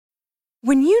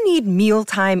When you need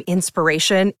mealtime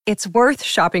inspiration, it's worth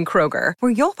shopping Kroger,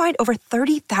 where you'll find over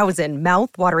 30,000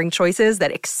 mouth-watering choices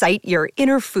that excite your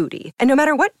inner foodie. And no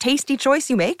matter what tasty choice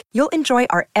you make, you'll enjoy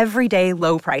our everyday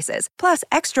low prices, plus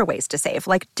extra ways to save,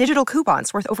 like digital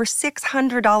coupons worth over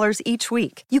 $600 each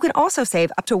week. You can also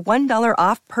save up to $1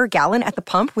 off per gallon at the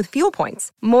pump with fuel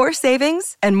points. More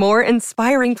savings and more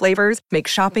inspiring flavors make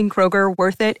shopping Kroger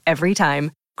worth it every time.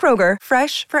 Kroger,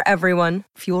 fresh for everyone.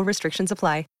 Fuel restrictions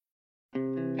apply.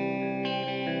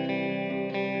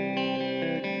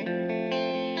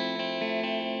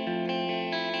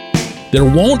 There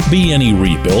won't be any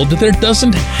rebuild. There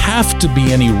doesn't have to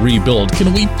be any rebuild.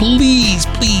 Can we please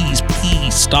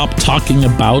stop talking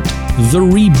about the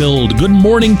rebuild? Good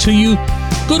morning to you.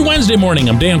 Good Wednesday morning.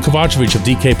 I'm Dan Kovacevic of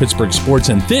DK Pittsburgh Sports,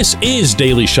 and this is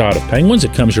Daily Shot of Penguins.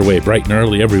 It comes your way bright and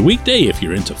early every weekday if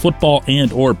you're into football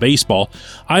and or baseball.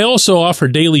 I also offer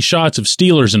daily shots of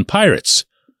Steelers and Pirates,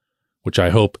 which I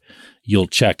hope you'll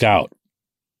check out.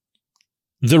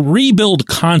 The rebuild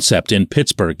concept in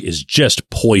Pittsburgh is just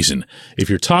poison. If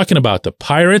you're talking about the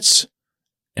Pirates,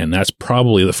 and that's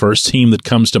probably the first team that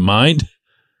comes to mind,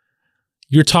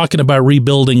 you're talking about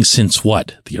rebuilding since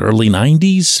what? The early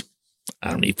 90s? I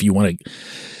don't know if you want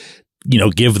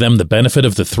to, give them the benefit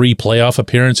of the 3 playoff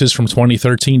appearances from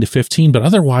 2013 to 15, but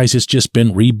otherwise it's just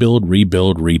been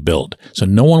rebuild. So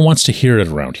no one wants to hear it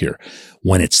around here.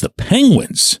 When it's the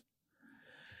Penguins,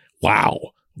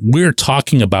 wow, we're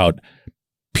talking about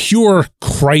pure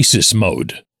crisis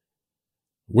mode.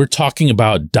 We're talking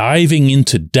about diving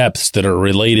into depths that are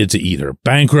related to either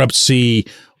bankruptcy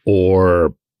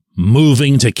or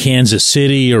moving to Kansas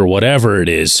City or whatever it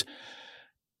is.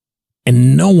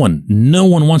 And no one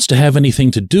wants to have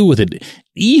anything to do with it.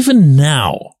 Even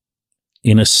now,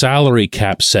 in a salary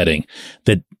cap setting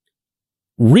that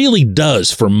really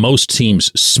does, for most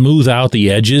teams, smooth out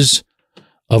the edges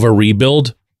of a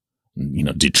rebuild,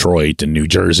 Detroit and New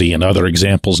Jersey and other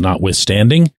examples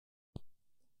notwithstanding,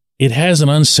 it has an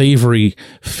unsavory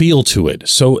feel to it.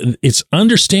 So it's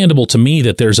understandable to me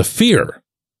that there's a fear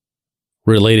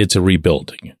related to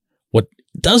rebuilding. What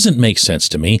doesn't make sense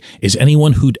to me is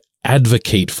anyone who'd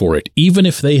advocate for it, even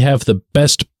if they have the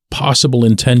best possible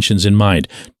intentions in mind.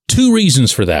 2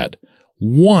 reasons for that.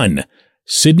 1,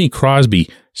 Sidney Crosby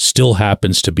still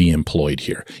happens to be employed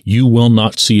here. You will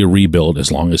not see a rebuild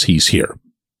as long as he's here.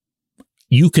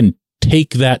 You can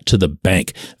take that to the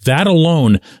bank. That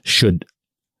alone should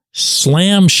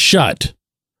slam shut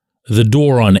the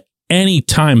door on any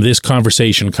time this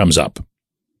conversation comes up.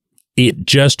 It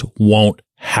just won't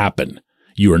happen.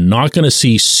 You are not going to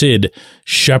see Sid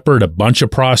shepherd a bunch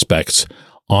of prospects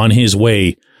on his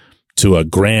way to a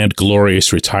grand,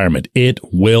 glorious retirement. It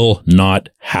will not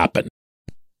happen.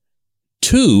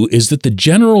 2 is that the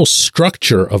general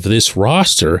structure of this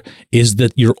roster is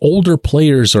that your older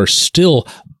players are still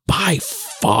by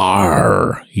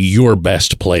far your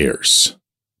best players.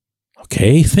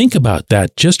 Okay, think about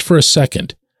that just for a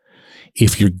second.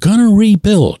 If you're going to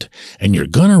rebuild and you're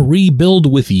going to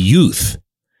rebuild with youth,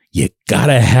 you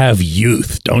gotta have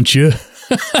youth, don't you?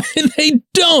 And they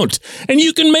don't. And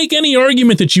you can make any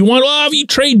argument that you want. Well, if you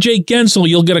trade Jake Gensel,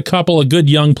 you'll get a couple of good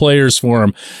young players for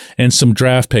him and some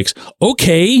draft picks.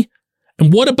 Okay.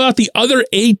 And what about the other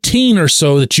 18 or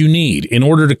so that you need in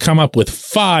order to come up with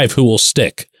 5 who will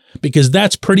stick? Because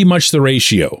that's pretty much the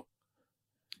ratio.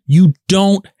 You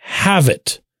don't have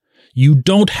it. You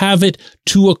don't have it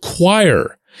to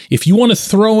acquire. If you want to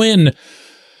throw in,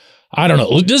 I don't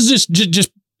know, this is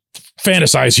just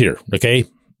fantasize here, okay?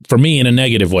 For me, in a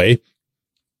negative way,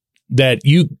 that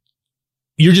you're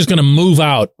just going to move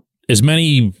out as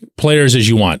many players as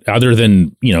you want, other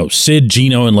than, Sid,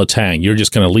 Gino, and Letang. You're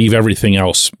just going to leave everything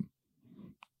else,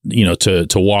 to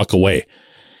walk away.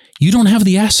 You don't have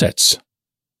the assets,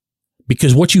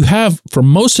 because what you have for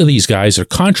most of these guys are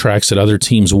contracts that other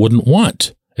teams wouldn't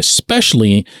want,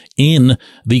 especially in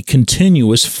the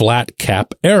continuous flat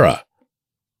cap era.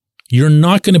 You're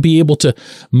not going to be able to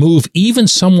move even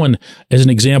someone, as an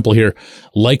example here,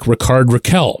 like Rickard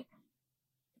Rakell,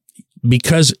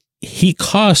 because he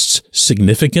costs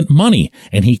significant money,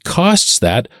 and he costs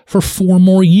that for 4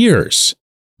 more years.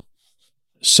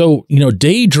 So,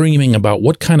 daydreaming about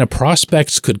what kind of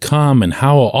prospects could come and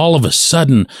how all of a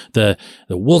sudden the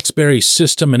Wilkes-Barre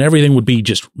system and everything would be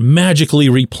just magically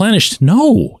replenished.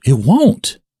 No, it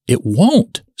won't. It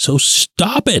won't. So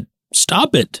stop it.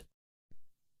 Stop it.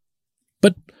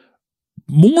 But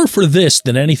more for this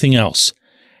than anything else,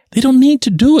 they don't need to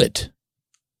do it.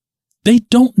 They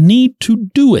don't need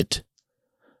to do it.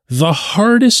 The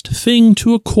hardest thing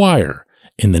to acquire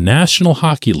in the National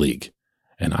Hockey League,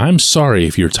 and I'm sorry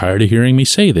if you're tired of hearing me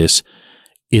say this,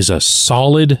 is a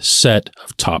solid set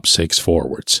of top 6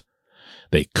 forwards.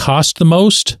 They cost the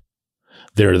most.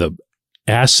 They're the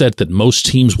asset that most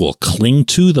teams will cling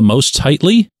to the most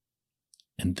tightly.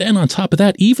 And then on top of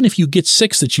that, even if you get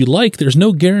 6 that you like, there's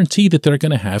no guarantee that they're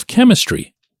going to have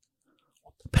chemistry.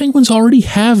 The Penguins already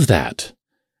have that.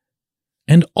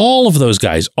 And all of those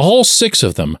guys, all 6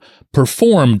 of them,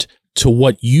 performed to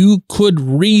what you could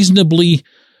reasonably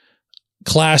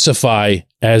classify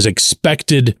as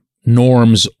expected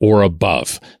norms or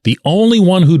above. The only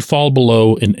one who'd fall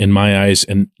below, in my eyes,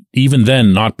 and even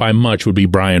then not by much, would be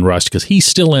Brian Rust, because he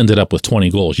still ended up with 20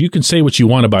 goals. You can say what you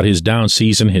want about his down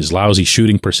season, his lousy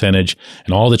shooting percentage,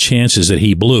 and all the chances that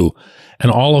he blew,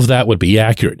 and all of that would be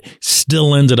accurate.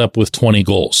 Still ended up with 20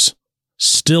 goals.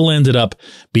 Still ended up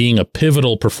being a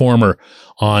pivotal performer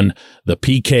on the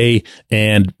PK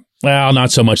and, well,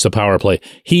 not so much the power play.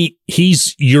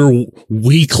 He's your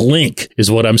weak link is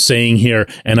what I'm saying here,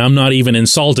 and I'm not even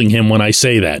insulting him when I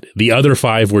say that. The other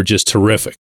 5 were just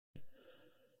terrific.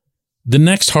 The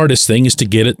next hardest thing is to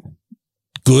get a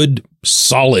good,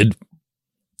 solid,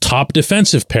 top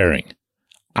defensive pairing.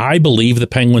 I believe the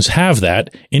Penguins have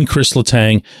that in Chris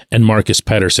Letang and Marcus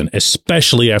Pettersson,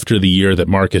 especially after the year that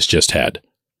Marcus just had.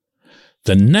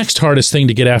 The next hardest thing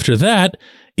to get after that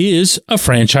is a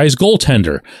franchise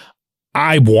goaltender.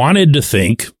 I wanted to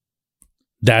think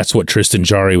that's what Tristan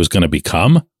Jarry was going to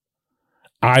become.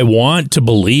 I want to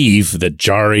believe that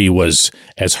Jarry was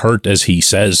as hurt as he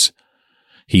says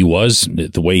he was,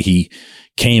 the way he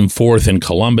came forth in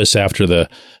Columbus after the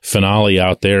finale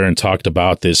out there and talked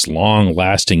about this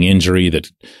long-lasting injury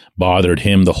that bothered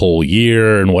him the whole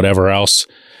year and whatever else.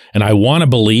 And I want to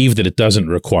believe that it doesn't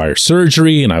require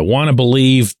surgery, and I want to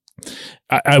believe.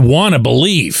 I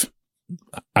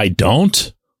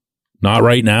don't. Not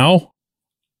right now.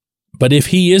 But if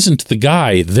he isn't the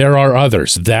guy, there are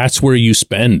others. That's where you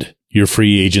spend your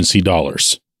free agency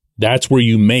dollars. That's where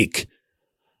you make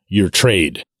your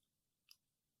trade.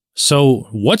 So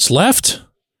what's left?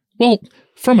 Well,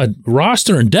 from a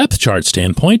roster and depth chart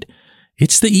standpoint,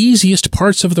 it's the easiest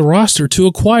parts of the roster to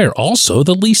acquire. Also,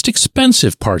 the least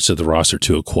expensive parts of the roster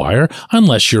to acquire,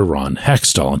 unless you're Ron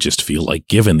Hextall and just feel like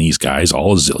giving these guys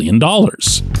all $1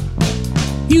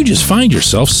 zillion. You just find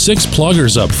yourself 6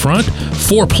 pluggers up front,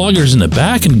 4 pluggers in the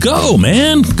back, and go,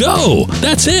 man, go.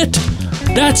 That's it.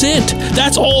 That's it.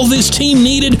 That's all this team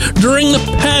needed during the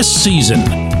past season.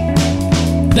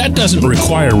 That doesn't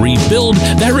require rebuild.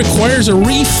 That requires a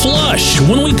reflush.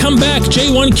 When we come back,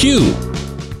 J1Q.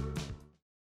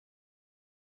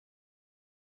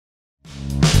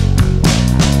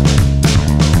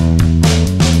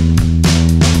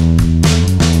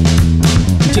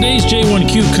 Today's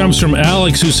J1Q comes from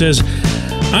Alex, who says,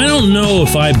 I don't know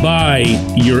if I buy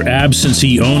your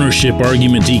absentee ownership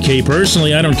argument, DK.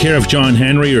 Personally, I don't care if John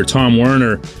Henry or Tom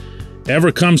Werner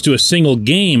ever comes to a single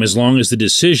game, as long as the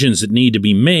decisions that need to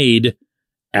be made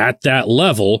at that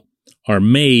level are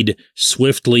made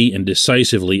swiftly and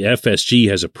decisively. FSG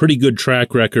has a pretty good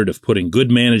track record of putting good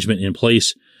management in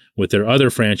place with their other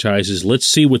franchises. Let's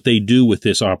see what they do with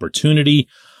this opportunity.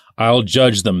 I'll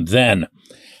judge them then.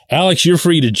 Alex, you're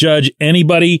free to judge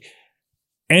anybody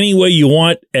any way you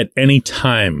want at any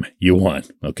time you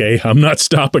want, okay? I'm not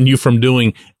stopping you from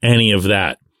doing any of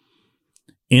that.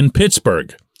 In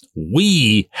Pittsburgh,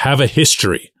 we have a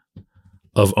history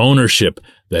of ownership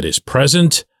that is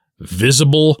present,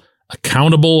 visible,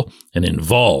 accountable, and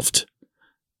involved.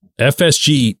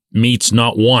 FSG meets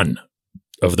not one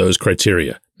of those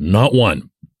criteria. Not one.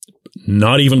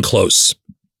 Not even close.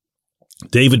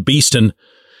 David Beeston,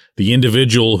 the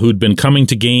individual who'd been coming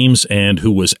to games and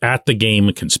who was at the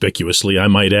game conspicuously, I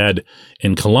might add,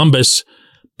 in Columbus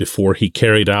before he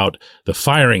carried out the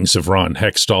firings of Ron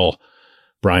Hextall,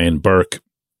 Brian Burke,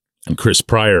 and Chris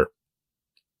Pryor,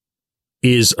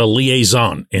 is a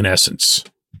liaison in essence.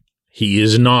 He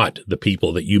is not the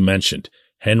people that you mentioned.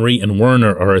 Henry and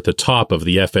Werner are at the top of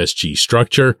the FSG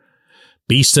structure.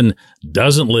 Beeston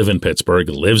doesn't live in Pittsburgh,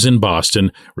 lives in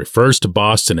Boston, refers to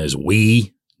Boston as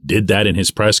we, did that in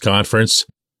his press conference,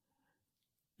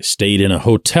 stayed in a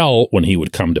hotel when he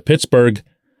would come to Pittsburgh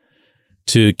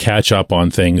to catch up on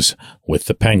things with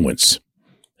the Penguins.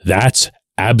 That's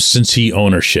absentee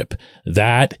ownership.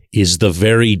 That is the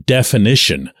very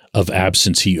definition of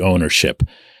absentee ownership.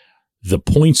 The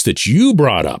points that you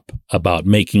brought up about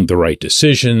making the right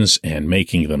decisions and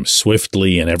making them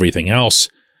swiftly and everything else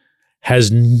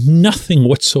has nothing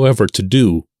whatsoever to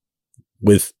do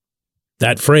with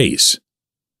that phrase.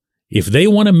 If they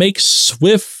want to make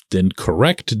swift and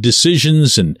correct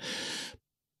decisions and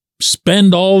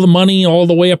spend all the money all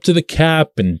the way up to the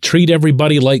cap and treat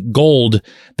everybody like gold,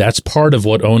 that's part of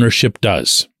what ownership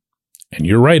does. And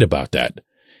you're right about that.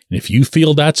 And if you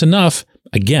feel that's enough,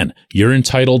 again, you're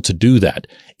entitled to do that.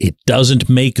 It doesn't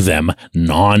make them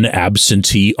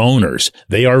non-absentee owners.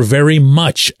 They are very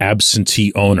much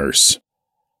absentee owners.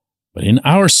 But in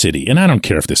our city, and I don't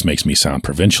care if this makes me sound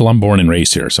provincial, I'm born and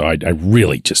raised here, so I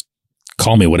really just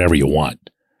call me whatever you want.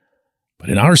 But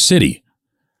in our city,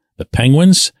 the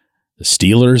Penguins, the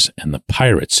Steelers, and the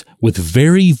Pirates, with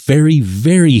very, very,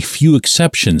 very few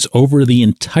exceptions over the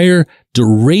entire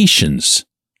durations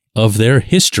of their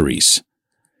histories,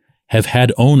 have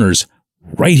had owners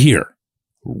right here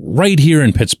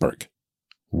in Pittsburgh,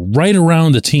 right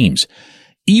around the teams.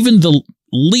 Even the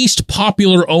least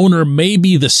popular owner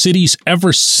maybe the city's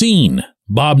ever seen,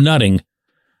 Bob Nutting,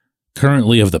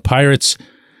 currently of the Pirates,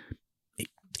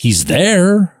 he's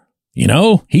there. You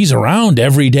know, he's around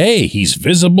every day. He's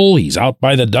visible. He's out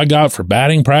by the dugout for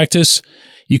batting practice.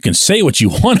 You can say what you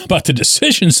want about the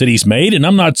decisions that he's made, and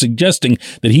I'm not suggesting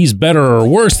that he's better or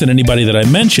worse than anybody that I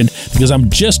mentioned, because I'm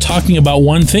just talking about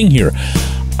one thing here.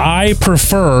 I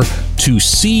prefer to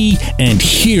see and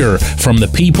hear from the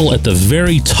people at the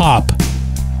very top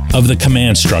of the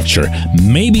command structure.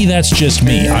 Maybe that's just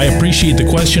me. I appreciate the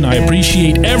question. I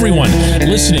appreciate everyone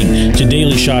listening to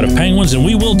Daily Shot of Penguins, and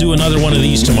we will do another one of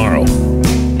these tomorrow.